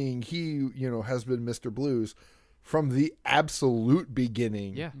beginning, he, has been Mr. Blues. From the absolute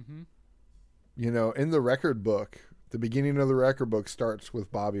beginning. Yeah. In the record book, the beginning of the record book starts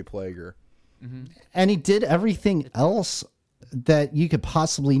with Bobby Plager. And he did everything else that you could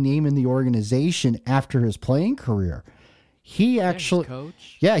possibly name in the organization after his playing career. He actually,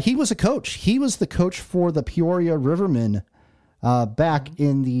 coach. Yeah, he was a coach. He was the coach for the Peoria Rivermen back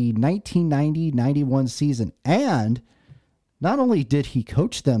in the 1990-91 season. And not only did he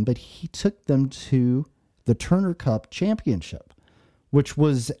coach them, but he took them to the Turner Cup Championship, which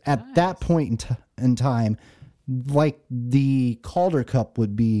was at that point in time like the Calder Cup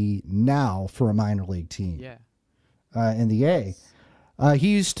would be now for a minor league team. Yeah. In the A.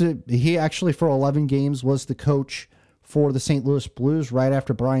 He actually for 11 games was the coach for the St. Louis Blues right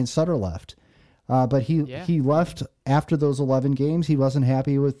after Brian Sutter left. But he left after those 11 games. He wasn't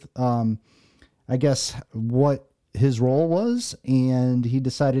happy with, I guess, what his role was, and he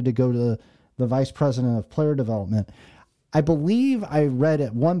decided to go to the vice president of player development. I believe I read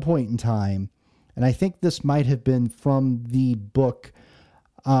at one point in time, and I think this might have been from the book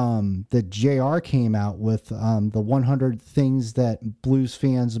that JR came out with, the 100 things that Blues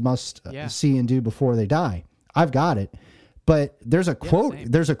fans must see and do before they die. I've got it, but there's a quote.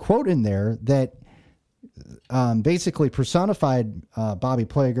 There's a quote in there that basically personified Bobby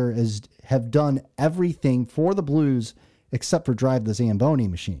Plager as have done everything for the Blues except for drive the Zamboni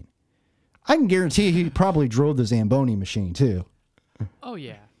machine. I can guarantee he probably drove the Zamboni machine too. Oh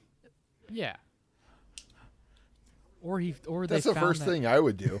yeah, yeah. Or that's the first thing I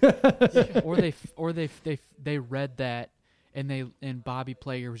would do. or they read that and Bobby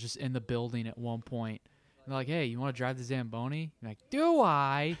Plager was just in the building at one point. And they're like, hey, you want to drive the Zamboni? I'm like, do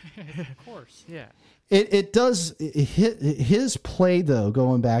I? Of course, yeah. It does his play though.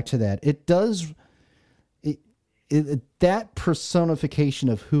 Going back to that, it does. That personification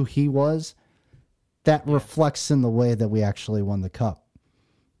of who he was, that reflects in the way that we actually won the cup.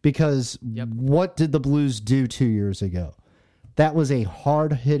 Because what did the Blues do 2 years ago? That was a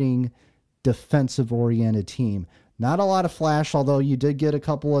hard-hitting, defensive-oriented team. Not a lot of flash, although you did get a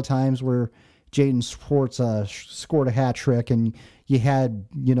couple of times where Jaden Schwartz scored a hat trick, and you had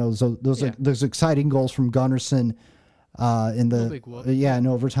those exciting goals from Gunnarsson in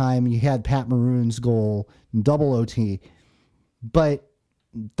overtime. You had Pat Maroon's goal, double OT, but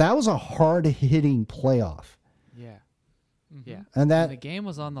that was a hard-hitting playoff. Yeah. Mm-hmm. Yeah, and when the game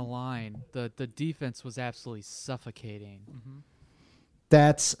was on the line, the defense was absolutely suffocating. Mm-hmm.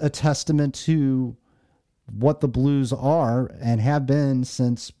 That's a testament to what the Blues are and have been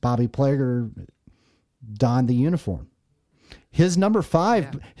since Bobby Plager donned the uniform. His number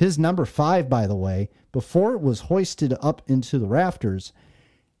 5, by the way, before it was hoisted up into the rafters,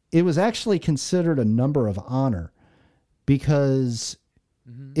 it was actually considered a number of honor because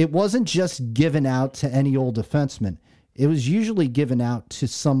it wasn't just given out to any old defenseman. It was usually given out to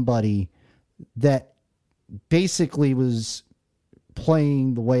somebody that basically was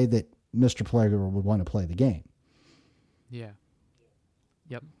playing the way that Mr. Plager would want to play the game. Yeah.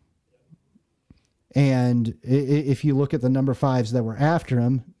 Yep. And if you look at the number 5s that were after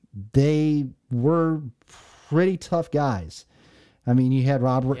him, they were pretty tough guys. I mean, you had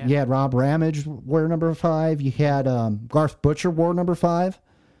Rob Ramage wear number 5. You had Garth Butcher wore number 5.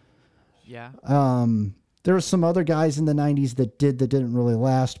 Yeah. There were some other guys in the 90s that didn't really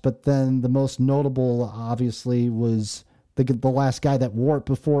last, but then the most notable, obviously, was the last guy that wore it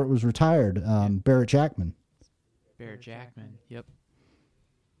before it was retired, Barrett Jackman. Barrett Jackman, yep.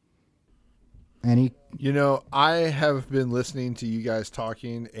 And I have been listening to you guys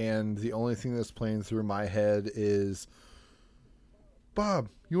talking, and the only thing that's playing through my head is, Bob,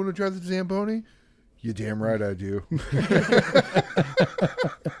 you want to drive the Zamboni? You damn right I do.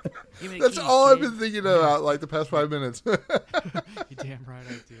 That's all I've been thinking about like the past 5 minutes. You damn right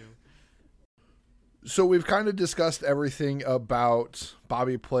I do. So we've kind of discussed everything about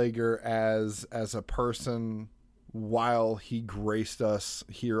Bobby Plager as a person while he graced us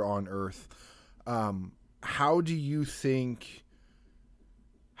here on Earth. How do you think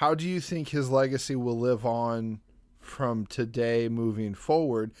his legacy will live on from today moving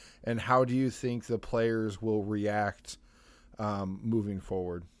forward, and how do you think the players will react moving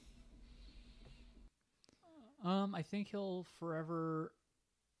forward? I think he'll forever,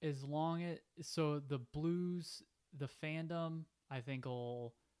 as long as the Blues, the fandom, I think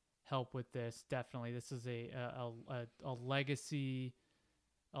will help with this. Definitely, this is a legacy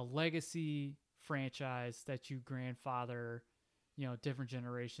franchise that you grandfather, different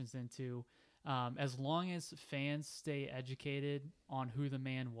generations into. As long as fans stay educated on who the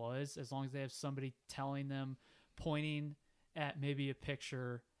man was, as long as they have somebody telling them, pointing at maybe a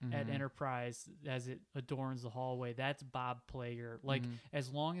picture at Enterprise as it adorns the hallway, that's Bob Plager. Like, as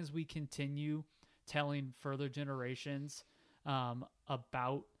long as we continue telling further generations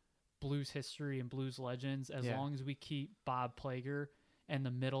about Blues history and Blues legends, as long as we keep Bob Plager in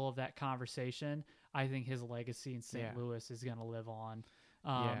the middle of that conversation, I think his legacy in St. Louis is going to live on.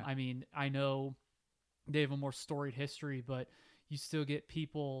 Yeah. I mean, I know they have a more storied history, but you still get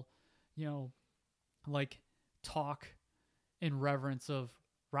people, you know, like talk in reverence of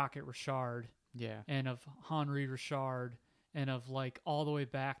Rocket Richard and of Henri Richard and of like all the way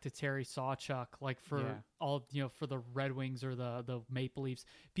back to Terry Sawchuk, like for all, you know, for the Red Wings or the Maple Leafs,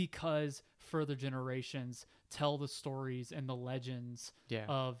 because further generations tell the stories and the legends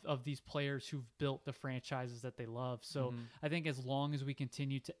of these players who've built the franchises that they love. So I think as long as we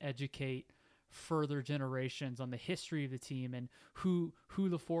continue to educate further generations on the history of the team and who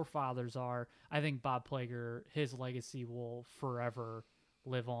the forefathers are, I think Bob Plager, his legacy will forever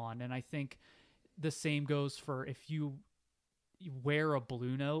live on. And I think the same goes for if you wear a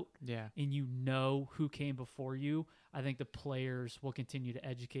blue note and you know who came before you, I think the players will continue to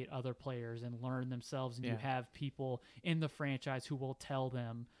educate other players and learn themselves. And you have people in the franchise who will tell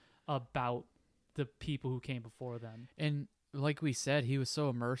them about the people who came before them. And like we said, he was so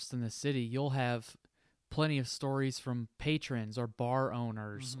immersed in the city. You'll have plenty of stories from patrons or bar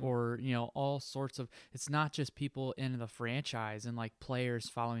owners or, you know, all sorts of, it's not just people in the franchise and like players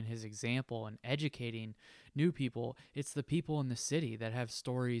following his example and educating new people. It's the people in the city that have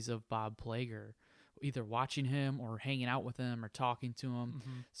stories of Bob Plager, either watching him or hanging out with him or talking to him.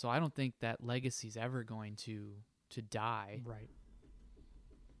 So I don't think that legacy is ever going to die. Right.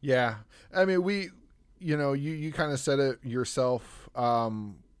 Yeah. I mean, you know, you kind of said it yourself,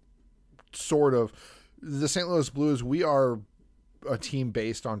 sort of. The St. Louis Blues, we are a team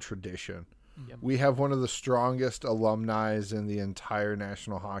based on tradition. We have one of the strongest alumni in the entire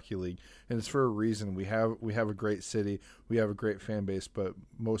National Hockey League, and it's for a reason. We have a great city, we have a great fan base, but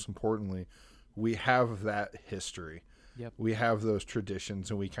most importantly, we have that history. We have those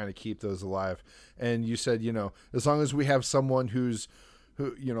traditions, and we kind of keep those alive. And you said, you know, as long as we have someone who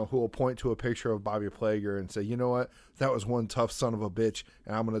will point to a picture of Bobby Plager and say, you know what, that was one tough son of a bitch,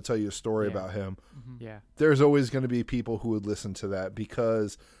 and I'm going to tell you a story about him. There's always going to be people who would listen to that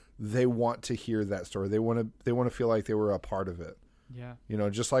because they want to hear that story. They want to feel like they were a part of it. You know,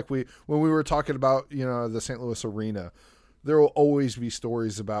 just like when we were talking about, you know, the St. Louis arena, there will always be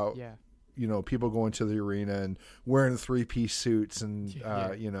stories about, you know, people going to the arena and wearing 3-piece suits and,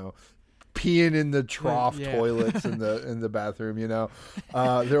 you know, peeing in the trough toilets in the bathroom, you know.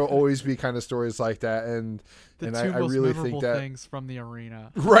 There'll always be kind of stories like that, and I really think that things from the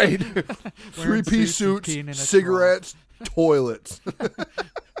arena, right? 3-piece suits, cigarettes, toilets.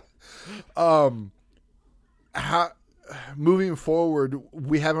 Moving forward,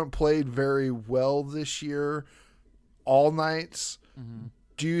 we haven't played very well this year, all nights.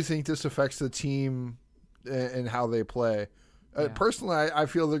 Do you think this affects the team and how they play? Personally, I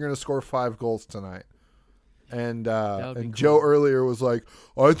feel they're going to score 5 goals tonight. And cool. Joe earlier was like,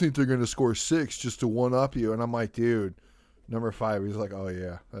 oh, I think they're going to score 6 just to one-up you. And I'm like, dude, number 5. He's like, oh,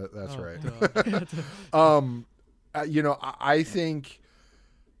 yeah, that's right. You know, I think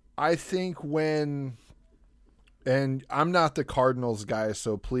when – and I'm not the Cardinals guy,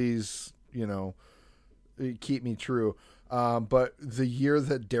 so please, you know, keep me true. But the year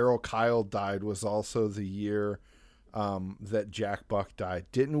that Darryl Kyle died was also the year – that Jack Buck died.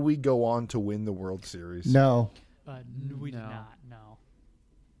 Didn't we go on to win the World Series? No. We did not.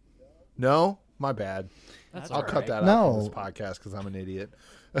 No? My bad. I'll cut that out from this podcast because I'm an idiot.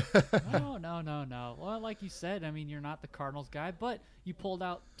 No. Well, like you said, I mean, you're not the Cardinals guy, but you pulled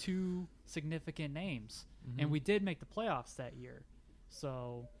out 2 significant names, and we did make the playoffs that year.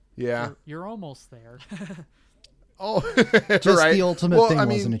 So you're almost there. Just right. The ultimate thing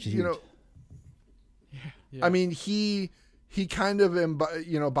wasn't achieved. You know, I mean, he kind of,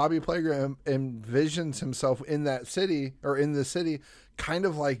 you know, Bobby Plager envisions himself in that city or in the city, kind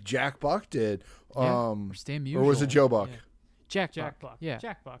of like Jack Buck did, or Stan Musial. Or was it Joe Buck? Jack Buck.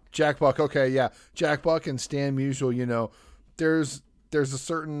 Jack Buck. Okay, yeah, Jack Buck and Stan Musial. You know, there's a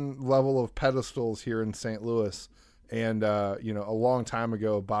certain level of pedestals here in St. Louis, and you know, a long time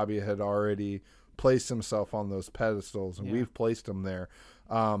ago, Bobby had already placed himself on those pedestals, and we've placed him there,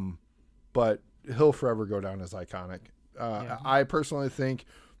 but he'll forever go down as iconic. I personally think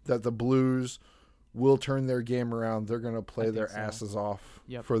that the Blues will turn their game around. They're going to play their asses off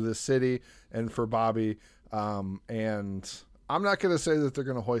for this city and for Bobby. And I'm not going to say that they're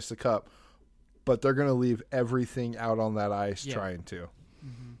going to hoist the cup, but they're going to leave everything out on that ice trying to.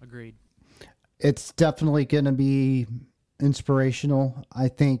 Agreed. It's definitely going to be inspirational. I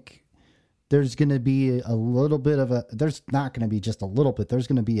think there's going to be a little bit of there's not going to be just a little bit. There's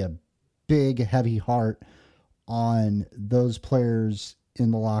going to be a big, heavy heart on those players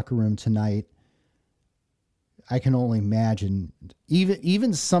in the locker room tonight. I can only imagine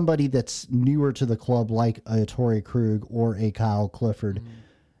even somebody that's newer to the club like a Torrey Krug or a Kyle Clifford,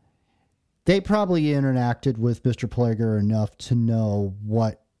 they probably interacted with Mr. Plager enough to know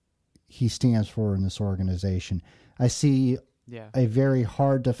what he stands for in this organization. I see a very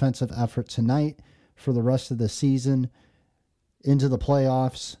hard defensive effort tonight for the rest of the season into the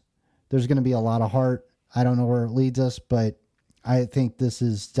playoffs. There's going to be a lot of heart. I don't know where it leads us, but I think this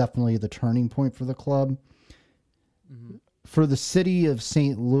is definitely the turning point for the club. For the city of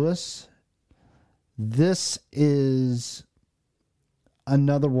St. Louis, this is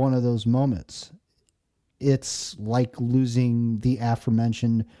another one of those moments. It's like losing the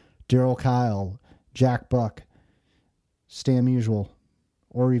aforementioned Darryl Kyle, Jack Buck, Stan Musial,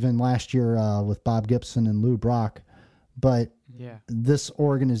 or even last year with Bob Gibson and Lou Brock. But this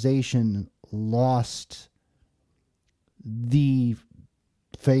organization lost the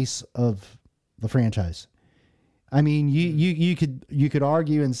face of the franchise. I mean, you could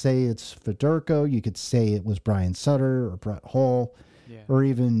argue and say it's Federico. You could say it was Brian Sutter or Brett Hull, or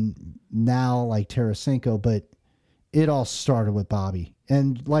even now like Tarasenko. But it all started with Bobby.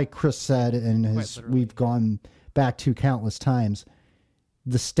 And like Chris said, and we've gone back to countless times,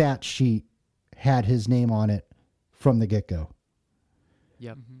 the stat sheet had his name on it from the get-go.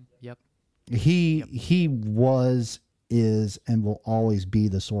 Yep. He was, is, and will always be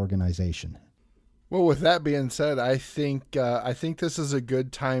this organization. Well, with that being said, I think this is a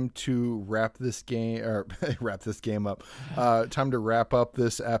good time to wrap this game up. Time to wrap up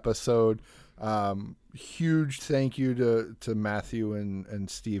this episode. Huge thank you to Matthew and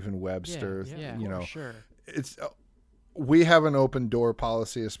Stephen Webster. Sure. It's we have an open door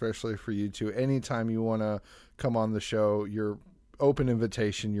policy, especially for you two. Anytime you want to come on the show, you're open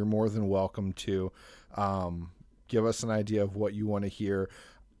invitation. You're more than welcome to give us an idea of what you want to hear.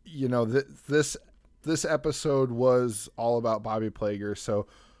 You know, this episode was all about Bobby Plager. So,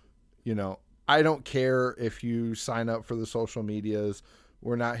 you know, I don't care if you sign up for the social medias.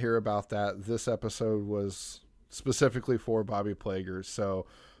 We're not here about that. This episode was specifically for Bobby Plager. So,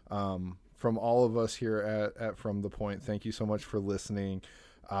 from all of us here at From the Point, thank you so much for listening.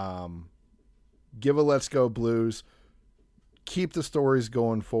 Give a Let's Go Blues. Keep the stories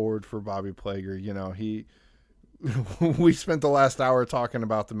going forward for Bobby Plager. You know, we spent the last hour talking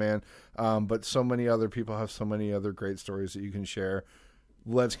about the man, but so many other people have so many other great stories that you can share.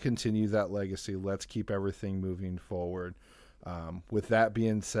 Let's continue that legacy. Let's keep everything moving forward. With that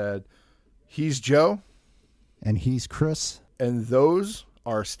being said, he's Joe. And he's Chris. And those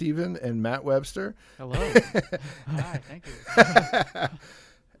are Stephen and Matt Webster. Hello. Hi, thank you.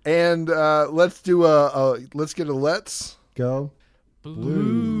 And let's do let's get a Let's Go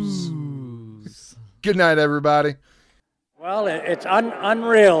Blues. Good night, everybody. Well, it's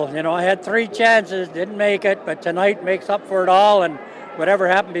unreal. You know, I had 3 chances, didn't make it, but tonight makes up for it all, and whatever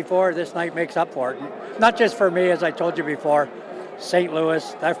happened before, this night makes up for it. Not just for me, as I told you before, St.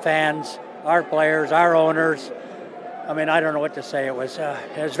 Louis, their fans, our players, our owners. I mean, I don't know what to say. It was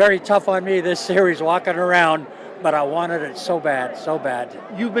very tough on me this series walking around, but I wanted it so bad, so bad.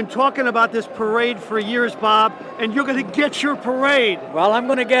 You've been talking about this parade for years, Bob, and you're going to get your parade. Well, I'm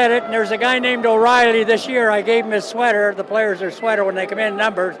going to get it, and there's a guy named O'Reilly this year. I gave him his sweater, the players their sweater when they come in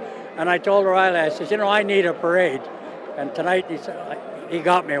numbers, and I told O'Reilly, I said, you know, I need a parade. And tonight he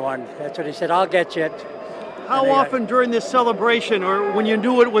got me one. That's what he said, I'll get you it. How often during this celebration, or when you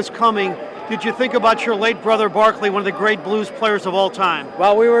knew it was coming, did you think about your late brother Barkley, one of the great blues players of all time?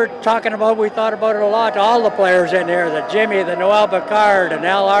 Well, we thought about it a lot, all the players in here, the Jimmy, the Noel Picard, and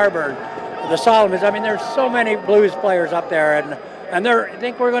Al Arbor, the Solomons. I mean, there's so many blues players up there, and I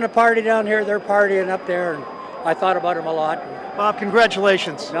think we're going to party down here. They're partying up there, and I thought about them a lot. Bob,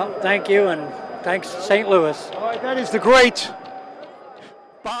 congratulations. No, thank you, and thanks St. Louis. All right, that is the great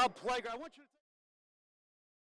Bob Plager. I want you to